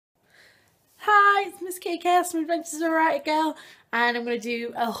Hi, it's Miss KK from Adventures of a Writer Girl, and I'm going to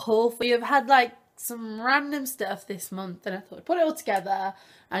do a haul for you. I've had like some random stuff this month and I thought I'd put it all together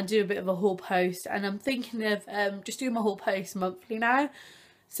and do a bit of a haul post, and I'm thinking of just doing my haul post monthly now.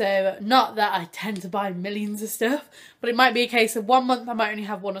 So not that I tend to buy millions of stuff, but it might be a case of one month I might only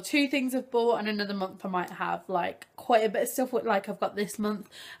have one or two things I've bought, and another month I might have like quite a bit of stuff like I've got this month,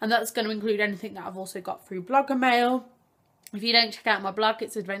 and that's going to include anything that I've also got through blogger mail. If you don't check out my blog,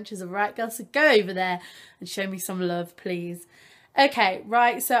 it's Adventures of a Writer Girl, so go over there and show me some love, please. Okay,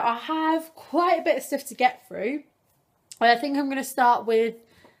 right, so I have quite a bit of stuff to get through. I think I'm going to start with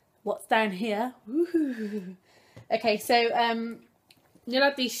what's down here. Woohoo. Okay, so you'll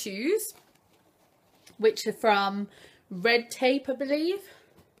have these shoes, which are from Red Tape, I believe.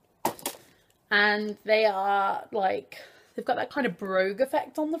 And they are like, they've got that kind of brogue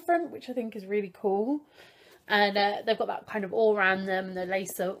effect on the front, which I think is really cool. And they've got that kind of all around them, and they're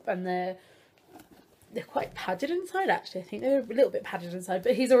lace up, and they're quite padded inside actually. I think they're a little bit padded inside,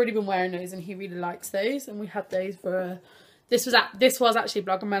 but he's already been wearing those and he really likes those. And we had those for this was actually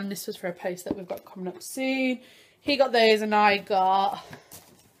Blogger Man. This was for a post that we've got coming up soon. He got those and I got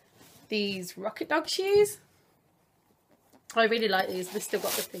these Rocket Dog shoes. I really like these. They've still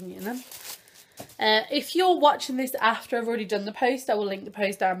got the thing in them. If you're watching this after I've already done the post, I will link the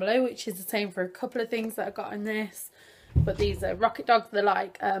post down below, which is the same for a couple of things that I got in this. But these are Rocket Dogs. They're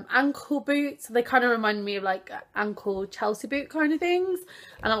like ankle boots. They kind of remind me of like ankle Chelsea boot kind of things.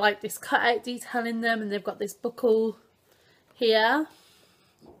 And I like this cutout detail in them. And they've got this buckle here,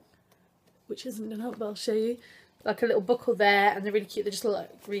 which isn't done up, but I'll show you. Like a little buckle there, and they're really cute. They just look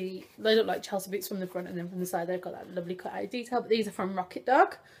like they look like Chelsea boots from the front, and then from the side they've got that lovely cutout detail. But these are from Rocket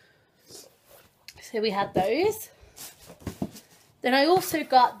Dog. So we had those. Then I also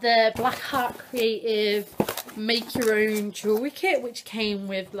got the Black Heart Creative Make Your Own Jewelry Kit, which came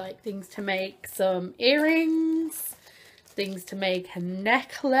with like things to make some earrings, things to make a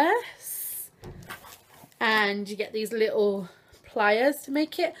necklace, and you get these little pliers to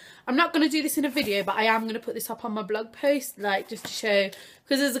make it. I'm not going to do this in a video, but I am going to put this up on my blog post, like just to show,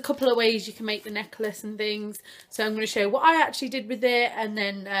 because there's a couple of ways you can make the necklace and things. So I'm going to show what I actually did with it, and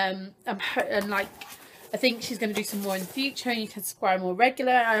then I think she's going to do some more in the future, and you can subscribe more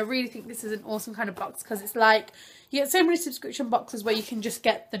regular. I really think this is an awesome kind of box, because it's like you get so many subscription boxes where you can just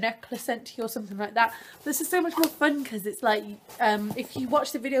get the necklace sent to you or something like that. But this is so much more fun, because it's like if you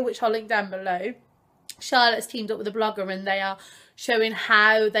watch the video, which I'll link down below, Charlotte's teamed up with a blogger and they are showing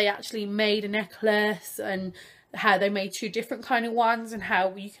how they actually made a necklace and how they made two different kind of ones, and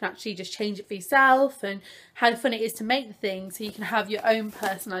how you can actually just change it for yourself, and how fun it is to make the thing so you can have your own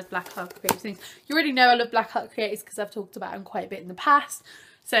personalised Black Heart Creatives things. You already know I love Black Heart Creatives because I've talked about them quite a bit in the past.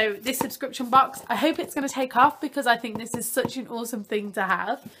 So this subscription box, I hope it's going to take off, because I think this is such an awesome thing to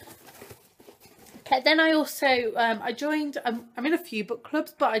have. Okay, then I also, I joined, I'm in a few book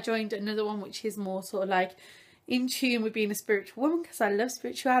clubs, but I joined another one which is more sort of like in tune with being a spiritual woman, because I love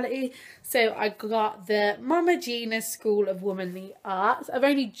spirituality. So I got the Mama Gina's School of Womanly Arts. I've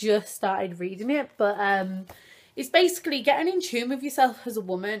only just started reading it, but it's basically getting in tune with yourself as a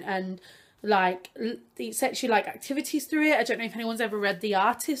woman, and like it sets you like activities through it. I don't know if anyone's ever read The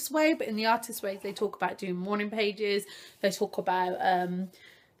Artist's Way, but in The Artist's Way they talk about doing morning pages. They talk about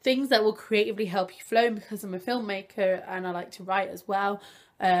things that will creatively help you flow. And because I'm a filmmaker and I like to write as well,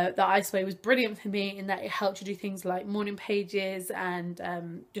 The Artist's Way was brilliant for me in that it helped you do things like morning pages, and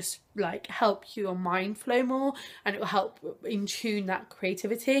just like help your mind flow more, and it will help in tune that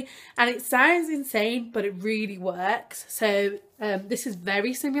creativity. And it sounds insane, but it really works. So this is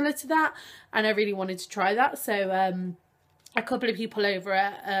very similar to that, and I really wanted to try that. So a couple of people over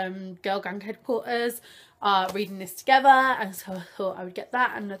at Girl Gang headquarters are reading this together, and so I thought I would get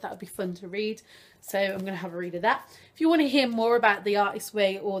that, and that would be fun to read. So I'm going to have a read of that. If you want to hear more about The Artist's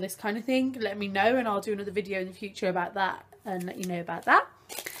Way or this kind of thing, let me know, and I'll do another video in the future about that and let you know about that.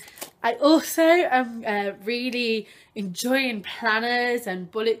 I also am really enjoying planners and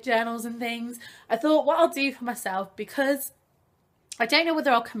bullet journals and things. I thought what I'll do for myself, because I don't know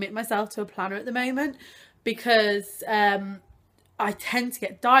whether I'll commit myself to a planner at the moment, because I tend to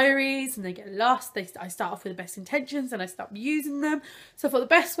get diaries and they get lost. I start off with the best intentions and I stop using them. So I thought the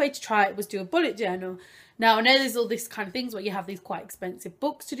best way to try it was do a bullet journal. Now I know there's all this kind of things where you have these quite expensive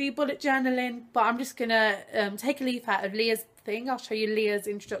books to do bullet journaling, but I'm just going to take a leaf out of Leah's thing. I'll show you Leah's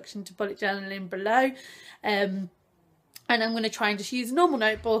introduction to bullet journaling below. And I'm going to try and just use a normal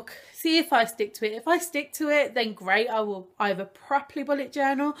notebook, see if I stick to it. If I stick to it, then great, I will either properly bullet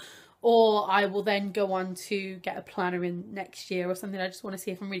journal, or I will then go on to get a planner in next year or something. I just want to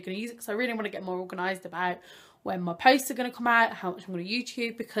see if I'm really going to use it, because I really want to get more organised about when my posts are going to come out, how much I'm going to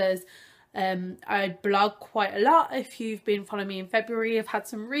YouTube, because I blog quite a lot. If you've been following me in February, I've had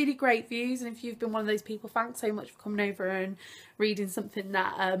some really great views, and if you've been one of those people, thanks so much for coming over and reading something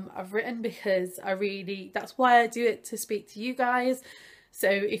that I've written, because that's why I do it, to speak to you guys. So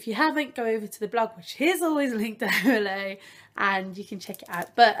if you haven't, go over to the blog, which is always linked down below, and you can check it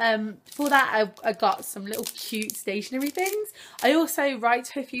out. But for that, I got some little cute stationery things. I also write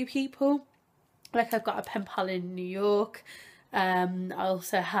to a few people, like I've got a pen pal in New York. I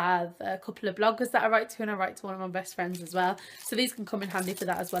also have a couple of bloggers that I write to, and I write to one of my best friends as well. So these can come in handy for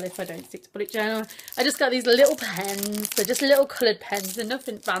that as well if I don't stick to bullet journal. I just got these little pens. They're just little coloured pens. They're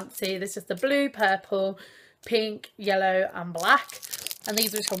nothing fancy. There's just the blue, purple, pink, yellow and black. And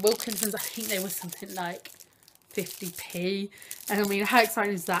these were from Wilkinson's. I think they were something like 50p. And I mean, how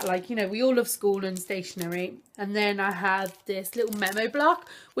exciting is that? Like, you know, we all love school and stationery. And then I have this little memo block,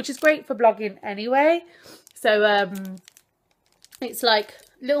 which is great for blogging anyway. So it's like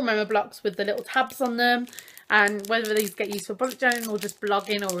little memo blocks with the little tabs on them, and whether these get used for bullet journaling or just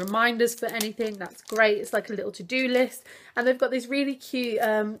blogging or reminders for anything, that's great. It's like a little to-do list, and they've got these really cute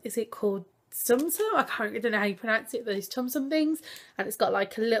is it called Tum Tum? I don't know how you pronounce it, but these Tum Tum things, and it's got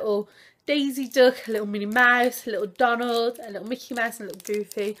like a little Daisy Duck, a little Minnie Mouse, a little Donald, a little Mickey Mouse, and a little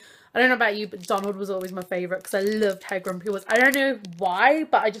Goofy. I don't know about you, but Donald was always my favourite because I loved how grumpy he was. I don't know why,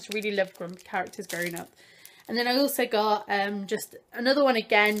 but I just really loved grumpy characters growing up. And then I also got just another one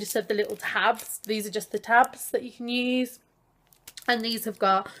again, just of the little tabs. These are just the tabs that you can use. And these have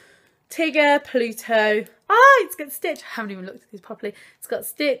got Tigger, Pluto. It's got Stitch. I haven't even looked at these properly. It's got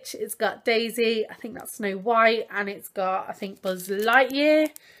Stitch, it's got Daisy, I think that's Snow White, and it's got, I think, Buzz Lightyear.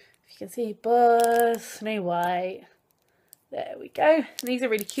 If you can see Buzz, Snow White. There we go. And these are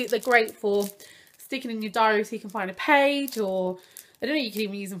really cute. They're great for sticking in your diary so you can find a page, or I don't know, you can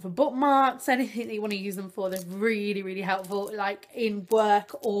even use them for bookmarks, anything that you want to use them for. They're really, really helpful, like in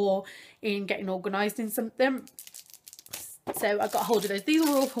work or in getting organised in something. So I got hold of those. These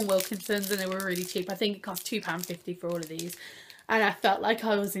were all from Wilkinson's, and they were really cheap. I think it cost £2.50 for all of these. And I felt like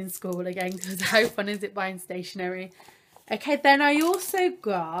I was in school again, because how fun is it buying stationery? Okay, then I also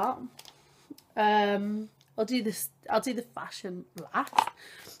got, I'll do the fashion last.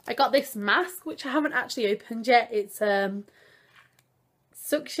 I got this mask, which I haven't actually opened yet. It's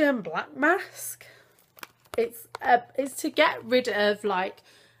suction black mask. It's to get rid of like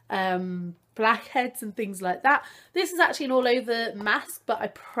blackheads and things like that. This is actually an all over mask, but I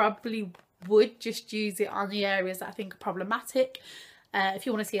probably would just use it on the areas that I think are problematic. If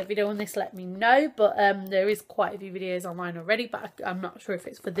you want to see a video on this, let me know, but there is quite a few videos online already, but I'm not sure if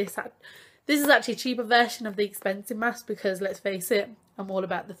it's for this. This is actually a cheaper version of the expensive mask, because let's face it, I'm all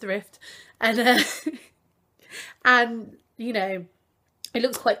about the thrift, and and you know, it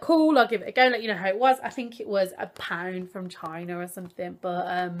looks quite cool. I'll give it a go, let you know how it was. I think it was £1 from China or something,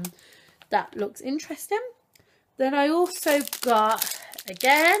 but that looks interesting. Then I also got,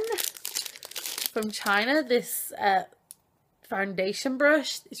 again from China, this foundation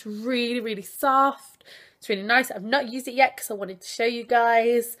brush. It's really, really soft. It's really nice. I've not used it yet because I wanted to show you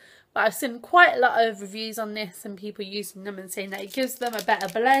guys, but I've seen quite a lot of reviews on this and people using them and saying that it gives them a better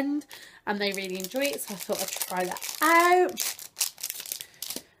blend and they really enjoy it, so I thought I'd try that out.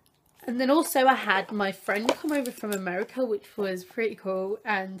 And then also I had my friend come over from America, which was pretty cool.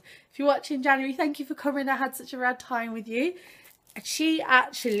 And if you're watching January, thank you for coming. I had such a rad time with you. And she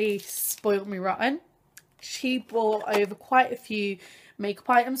actually spoiled me rotten. She brought over quite a few makeup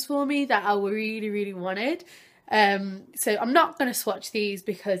items for me that I really, really wanted. So I'm not going to swatch these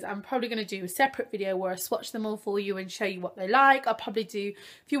because I'm probably going to do a separate video where I swatch them all for you and show you what they like. I'll probably do,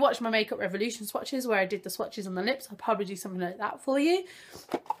 if you watch my Makeup Revolution swatches where I did the swatches on the lips, I'll probably do something like that for you.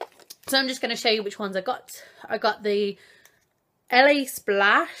 So I'm just going to show you which ones I got. I got the LA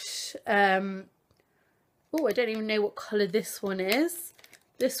Splash. Oh, I don't even know what colour this one is.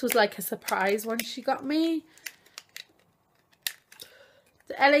 This was like a surprise one she got me.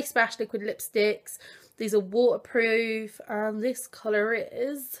 The LA Splash liquid lipsticks. These are waterproof. And this colour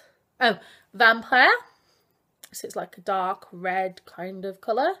is, oh, Vampire. So it's like a dark red kind of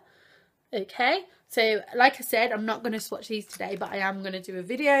colour. Okay, so like I said, I'm not going to swatch these today, but I am going to do a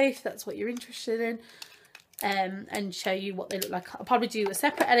video if that's what you're interested in, and show you what they look like. I'll probably do a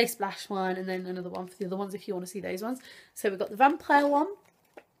separate LA Splash one and then another one for the other ones if you want to see those ones. So we've got the Vampire one,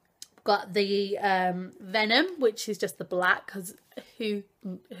 got the Venom, which is just the black, because who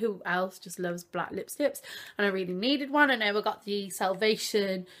else just loves black lipsticks, and I really needed one. And now we got the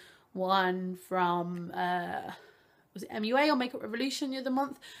Salvation one from was it MUA or Makeup Revolution the other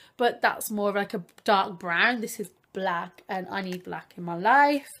month, but that's more of like a dark brown. This is black and I need black in my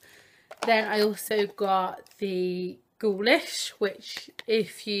life. Then I also got the ghoulish, which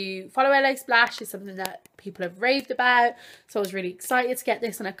if you follow LA Splash is something that people have raved about. So I was really excited to get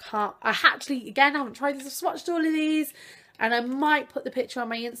this, and I actually, again, I haven't tried this. I've swatched all of these, and I might put the picture on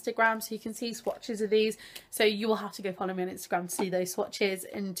my Instagram so you can see swatches of these. So you will have to go follow me on Instagram to see those swatches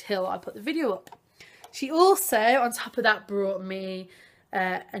until I put the video up. She also, on top of that, brought me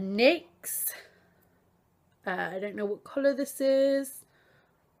a NYX. I don't know what colour this is.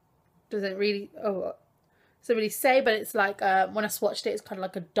 Doesn't really say, but it's like when I swatched it, it's kind of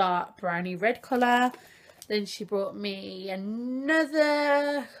like a dark browny red colour. Then she brought me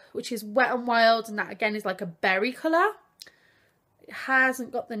another, which is Wet n Wild, and that again is like a berry colour. It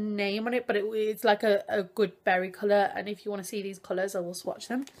hasn't got the name on it, but it's like a good berry colour, and if you want to see these colours, I will swatch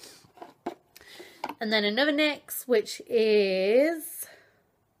them. And then another NYX, which is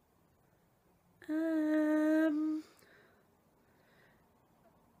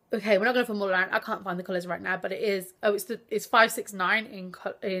okay, we're not going to film all around. I can't find the colours right now, but it is, it's 569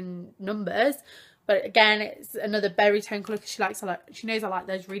 in numbers. But again, it's another berry tone colour because she knows I like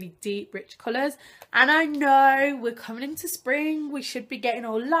those really deep, rich colours. And I know we're coming into spring. We should be getting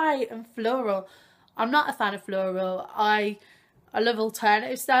all light and floral. I'm not a fan of floral. I love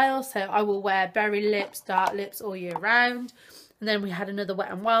alternative styles, so I will wear berry lips, dark lips all year round. And then we had another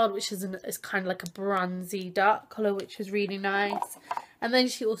Wet n Wild, which is kind of like a bronzy dark colour, which was really nice. And then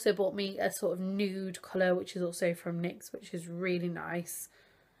she also bought me a sort of nude colour, which is also from NYX, which is really nice.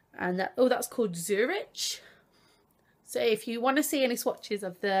 And that's called Zurich. So if you want to see any swatches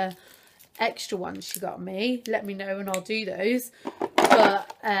of the extra ones she got me, let me know and I'll do those.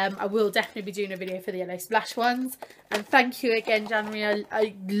 But I will definitely be doing a video for the LA Splash ones. And thank you again, January.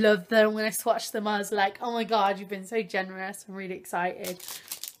 I love them. When I swatched them, I was like, oh my god, you've been so generous. I'm really excited.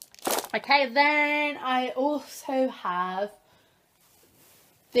 Okay, then I also have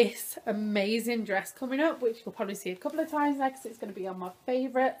this amazing dress coming up, which you'll probably see a couple of times because it's going to be on my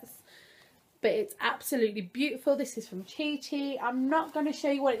favourites. But it's absolutely beautiful. This is from Chi Chi. I'm not going to show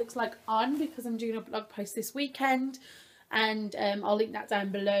you what it looks like on because I'm doing a blog post this weekend. And I'll link that down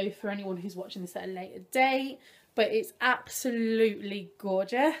below for anyone who's watching this at a later date. But it's absolutely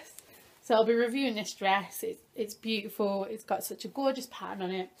gorgeous. So I'll be reviewing this dress. It's beautiful. It's got such a gorgeous pattern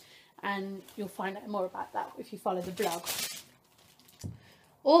on it. And you'll find out more about that if you follow the blog.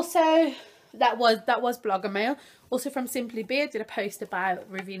 Also, that was blogger mail. Also from Simply Be, I did a post about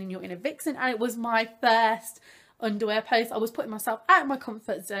revealing your inner vixen, and it was my first underwear post. I was putting myself out of my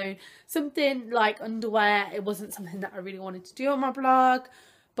comfort zone. Something like underwear, it wasn't something that I really wanted to do on my blog,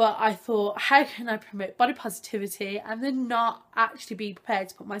 but I thought, how can I promote body positivity and then not actually be prepared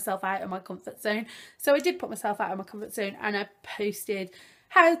to put myself out of my comfort zone? So I did put myself out of my comfort zone, and I posted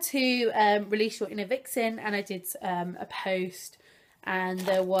how to release your inner vixen, and I did a post. And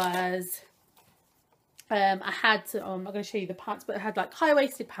there was, I had, I'm not going to show you the pants, but I had like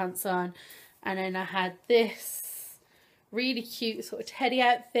high-waisted pants on. And then I had this really cute sort of teddy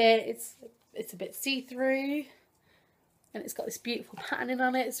outfit. It's a bit see-through. And it's got this beautiful patterning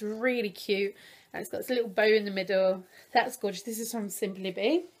on it. It's really cute. And it's got this little bow in the middle. That's gorgeous. This is from Simply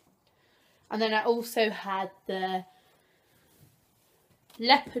Be. And then I also had the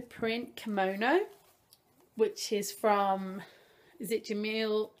leopard print kimono, which is from... is it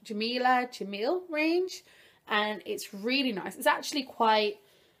Jamil range, and it's really nice. It's actually quite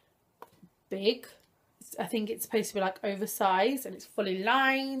big. I think it's supposed to be like oversized, and it's fully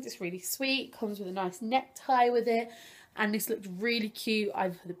lined. It's really sweet. Comes with a nice necktie with it, and this looked really cute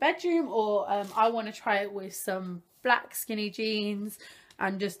either for the bedroom or I want to try it with some black skinny jeans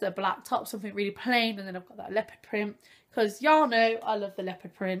and just a black top, something really plain. And then I've got that leopard print because y'all know I love the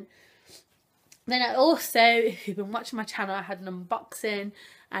leopard print. Then I also, if you've been watching my channel, I had an unboxing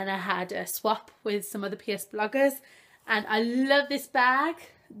and I had a swap with some other PS bloggers, and I love this bag.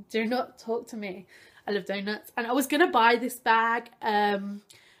 Do not talk to me. I love donuts. And I was going to buy this bag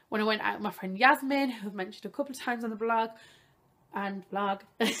when I went out with my friend Yasmin, who I've mentioned a couple of times on the blog and vlog.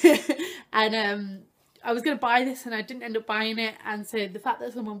 And I was going to buy this and I didn't end up buying it. And so the fact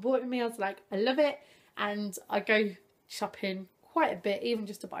that someone bought it for me, I was like, I love it. And I go shopping quite a bit, even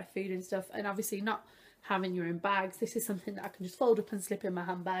just to buy food and stuff. And obviously not having your own bags, this is something that I can just fold up and slip in my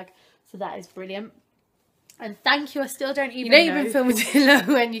handbag. So that is brilliant. And thank you. I still don't even know. You don't even film too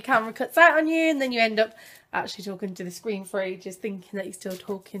low when your camera cuts out on you, and then you end up actually talking to the screen for ages, thinking that you're still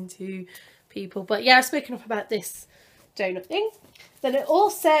talking to people. But yeah, I've spoken up about this donut thing. Then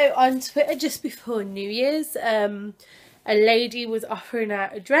also on Twitter just before New Year's, a lady was offering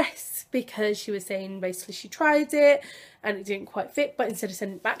out a dress because she was saying basically she tried it and it didn't quite fit, but instead of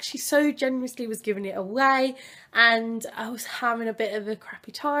sending it back, she so generously was giving it away. And I was having a bit of a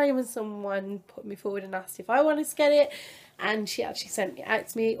crappy time and someone put me forward and asked if I wanted to get it, and she actually sent it out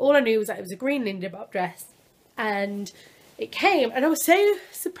to me. All I knew was that it was a green lindy bob dress, and it came and I was so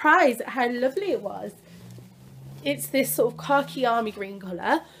surprised at how lovely it was. It's this sort of khaki army green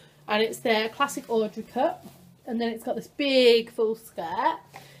colour, and it's their classic Audrey cut, and then it's got this big full skirt.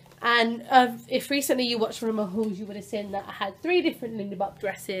 And if recently you watched one of my hauls, you would have seen that I had 3 different lindy bob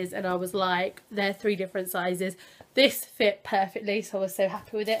dresses, and I was like, they're 3 different sizes. This fit perfectly, so I was so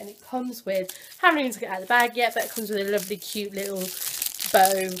happy with it. And it comes with, haven't even took it out of the bag yet, but it comes with a lovely cute little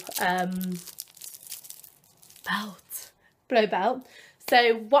blow belt.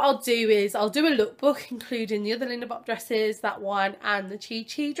 So what I'll do is I'll do a lookbook including the other lindy bob dresses, that one and the Chi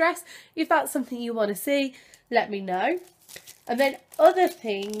Chi dress. If that's something you want to see, let me know. And then other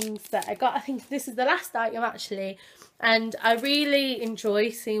things that I got, I think this is the last item actually, and I really enjoy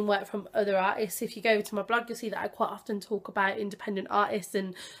seeing work from other artists. If you go to my blog, you'll see that I quite often talk about independent artists,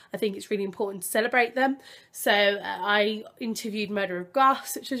 and I think it's really important to celebrate them. So I interviewed Murder of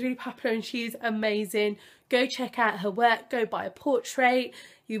Goss, which was really popular, and she's amazing. Go check out her work, go buy a portrait.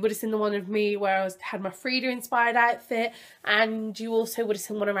 You would have seen the one of me where I had my Frida inspired outfit, and you also would have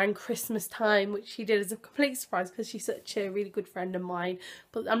seen one around Christmas time, which she did as a complete surprise because she's such a really good friend of mine.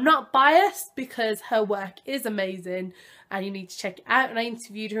 But I'm not biased because her work is amazing and you need to check it out. And I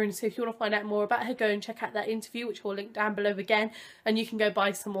interviewed her, and so if you want to find out more about her, go and check out that interview, which I'll link down below again, and you can go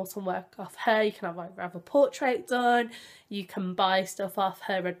buy some awesome work off her. You can have a portrait done, you can buy stuff off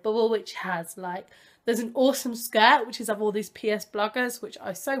her Redbubble, which has like, there's an awesome skirt which is of all these PS bloggers, which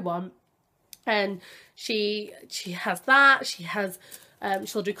I so want, and she has that. She has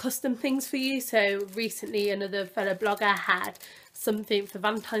she'll do custom things for you. So recently another fellow blogger had something for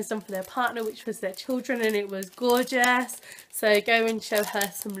Valentine's done for their partner, which was their children, and it was gorgeous. So go and show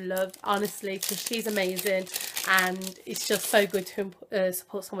her some love, honestly, because she's amazing, and it's just so good to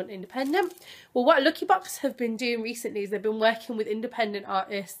support someone independent. Well, what Lucky Box have been doing recently is they've been working with independent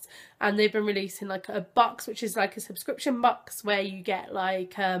artists, and they've been releasing like a box, which is like a subscription box where you get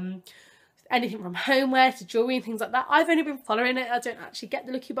like anything from homeware to jewellery and things like that. I've only been following it. I don't actually get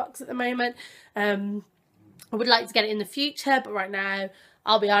the Lucky Box at the moment. I would like to get it in the future, but right now,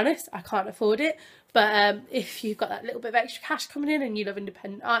 I'll be honest, I can't afford it. But if you've got that little bit of extra cash coming in and you love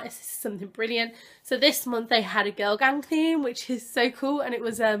independent artists, this is something brilliant. So this month they had a girl gang theme, which is so cool, and it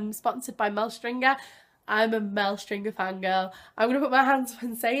was sponsored by Mel Stringer. I'm a Mel Stringer fangirl. I'm going to put my hands up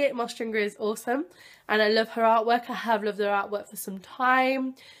and say it. Mel Stringer is awesome, and I love her artwork. I have loved her artwork for some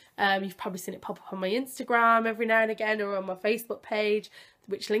time. You've probably seen it pop up on my Instagram every now and again, or on my Facebook page,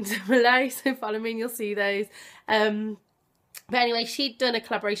 which links are below, so follow me and you'll see those. But anyway, she'd done a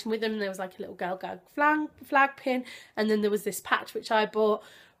collaboration with them, and there was like a little girl gang flag pin, and then there was this patch which I bought.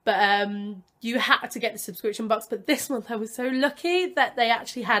 But you had to get the subscription box. But this month I was so lucky that they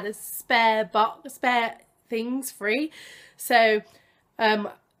actually had a spare things free. So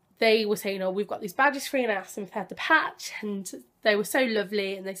they were saying, oh, we've got these badges free, and I asked them if they had the patch, and they were so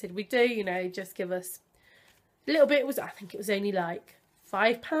lovely, and they said, we do, you know, just give us a little bit. I think it was only like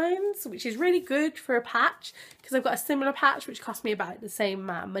 £5, which is really good for a patch, because I've got a similar patch which cost me about the same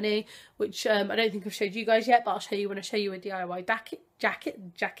amount of money, which I don't think I've showed you guys yet, but I'll show you when I show you a DIY jacket,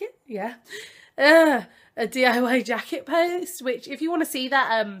 yeah, a DIY jacket post, which if you want to see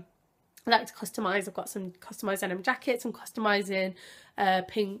that, I like to customise. I've got some customised denim jackets. I'm customising a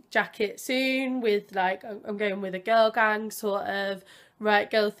pink jacket soon with like, I'm going with a girl gang sort of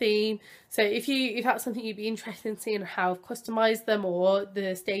right girl theme. So if that's something you'd be interested in seeing how I've customised them, or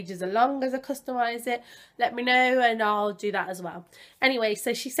the stages along as I customise it, let me know and I'll do that as well. Anyway,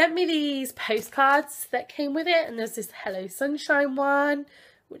 so she sent me these postcards that came with it, and there's this Hello Sunshine one,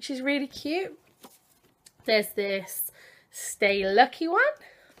 which is really cute. There's this Stay Lucky one,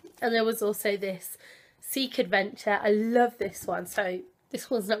 and there was also this Seek Adventure. I love this one. So this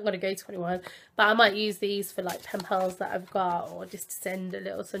one's not going to go to anyone, but I might use these for like pen pals that I've got, or just to send a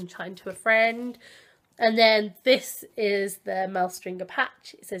little sunshine to a friend. And then this is the Mel Stringer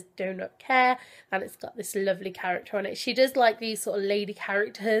patch. It says Do Not Care, and it's got this lovely character on it. She does like these sort of lady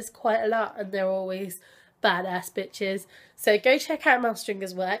characters quite a lot, and they're always badass bitches. So go check out Mel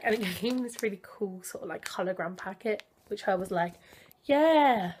Stringer's work. And it came in this really cool sort of like hologram packet, which I was like,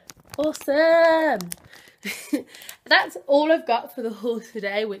 yeah, awesome. That's all I've got for the haul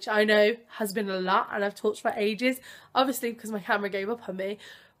today, which I know has been a lot, and I've talked for ages, obviously because my camera gave up on me.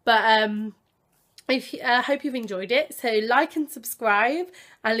 But I hope you've enjoyed it. So like and subscribe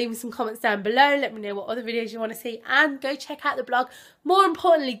and leave me some comments down below. Let me know what other videos you want to see, and go check out the blog. More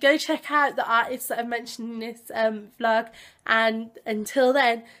importantly, go check out the artists that I've mentioned in this vlog. And until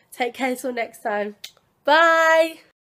then, take care till next time. Bye!